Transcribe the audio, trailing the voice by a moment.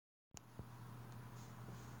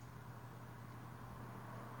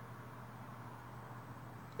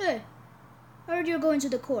Hey, I heard you're going to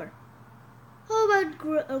the court. How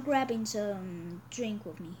about grabbing some drink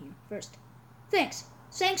with me here first? Thanks.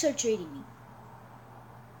 Thanks for treating me.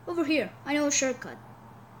 Over here, I know a shortcut.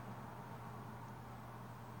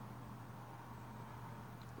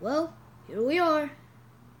 Well, here we are.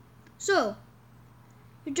 So,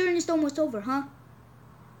 your journey's almost over, huh?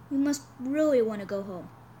 You must really want to go home.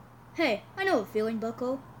 Hey, I know a feeling,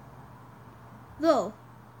 bucko. Though,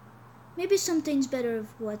 maybe something's better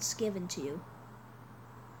of what's given to you.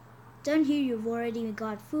 Down here you've already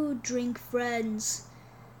got food, drink, friends.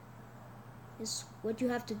 Is what you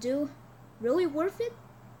have to do really worth it?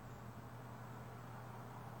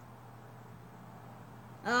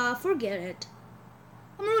 Forget it.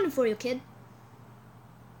 I'm rooting for you, kid.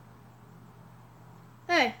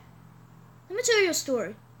 Hey, let me tell you a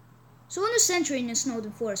story. So in the century in the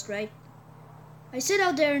Snowden Forest, right? I sit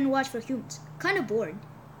out there and watch for humans. Kinda bored.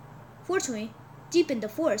 Fortunately, deep in the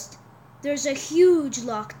forest, there's a huge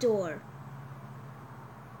locked door.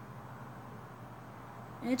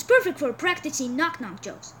 And it's perfect for practicing knock-knock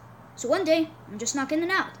jokes. So one day, I'm just knocking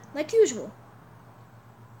it out, like usual.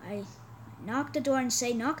 I knock the door and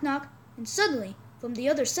say knock knock, and suddenly, from the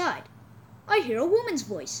other side, I hear a woman's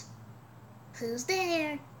voice. Who's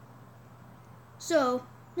there? So,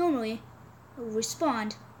 normally, I will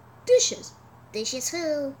respond, dishes. Dishes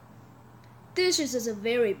who? Dishes is a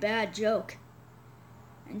very bad joke.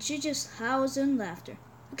 And she just howls in laughter.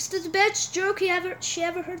 It's the best joke she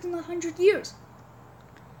ever heard in 100 years.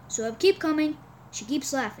 So I keep coming, she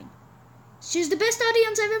keeps laughing. She's the best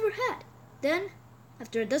audience I've ever had. Then,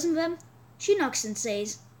 after a dozen of them, she knocks and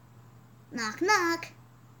says, knock knock.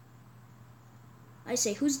 I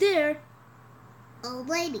say, who's there? Old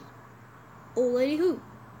lady. Old lady who?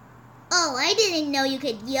 Oh, I didn't know you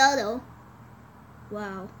could yodel.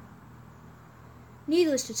 Wow.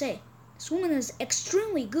 Needless to say, this woman is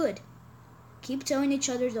extremely good. Keep telling each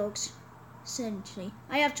other jokes. Essentially,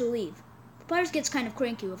 I have to leave. Papyrus gets kind of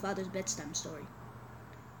cranky without his bedtime story.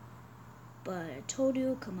 But I told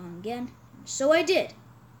you, come on again. So I did.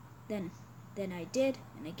 Then I did,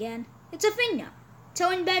 and again. It's a thing now.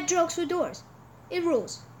 Telling bad jokes through doors. It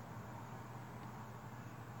rules.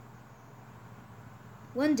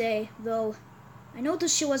 One day, though, I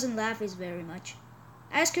noticed she wasn't laughing very much.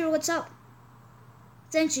 I asked her what's up.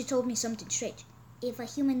 Then she told me something strange. If a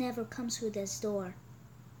human ever comes through this door,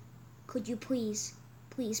 could you please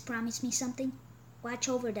promise me something? Watch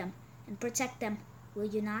over them and protect them, will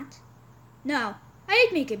you not? No, I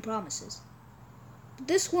hate making promises. But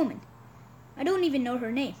this woman, I don't even know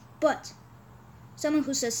her name, but someone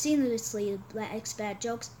who says seamlessly likes bad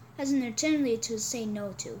jokes has an eternity to say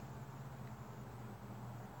no to.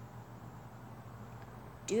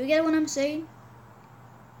 Do you get what I'm saying?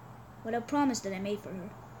 What a promise that I made for her.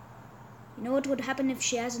 You know what would happen if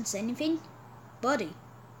she hasn't said anything? Buddy.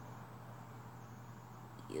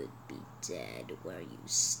 You'd be dead where you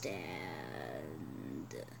stand.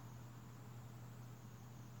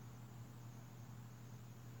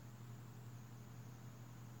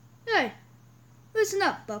 Hey, listen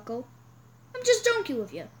up, bucko. I'm just joking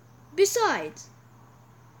with you. Besides,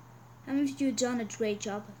 haven't you done a great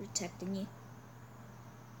job of protecting me?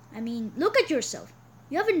 I mean, look at yourself.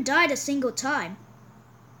 You haven't died a single time.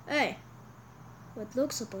 Hey, what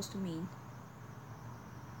look's supposed to mean?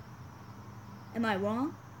 Am I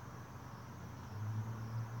wrong?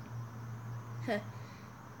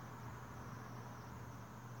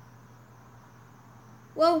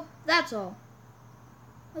 Well, that's all.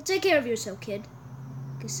 Well, take care of yourself, kid.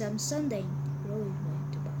 'Cause I'm Sunday.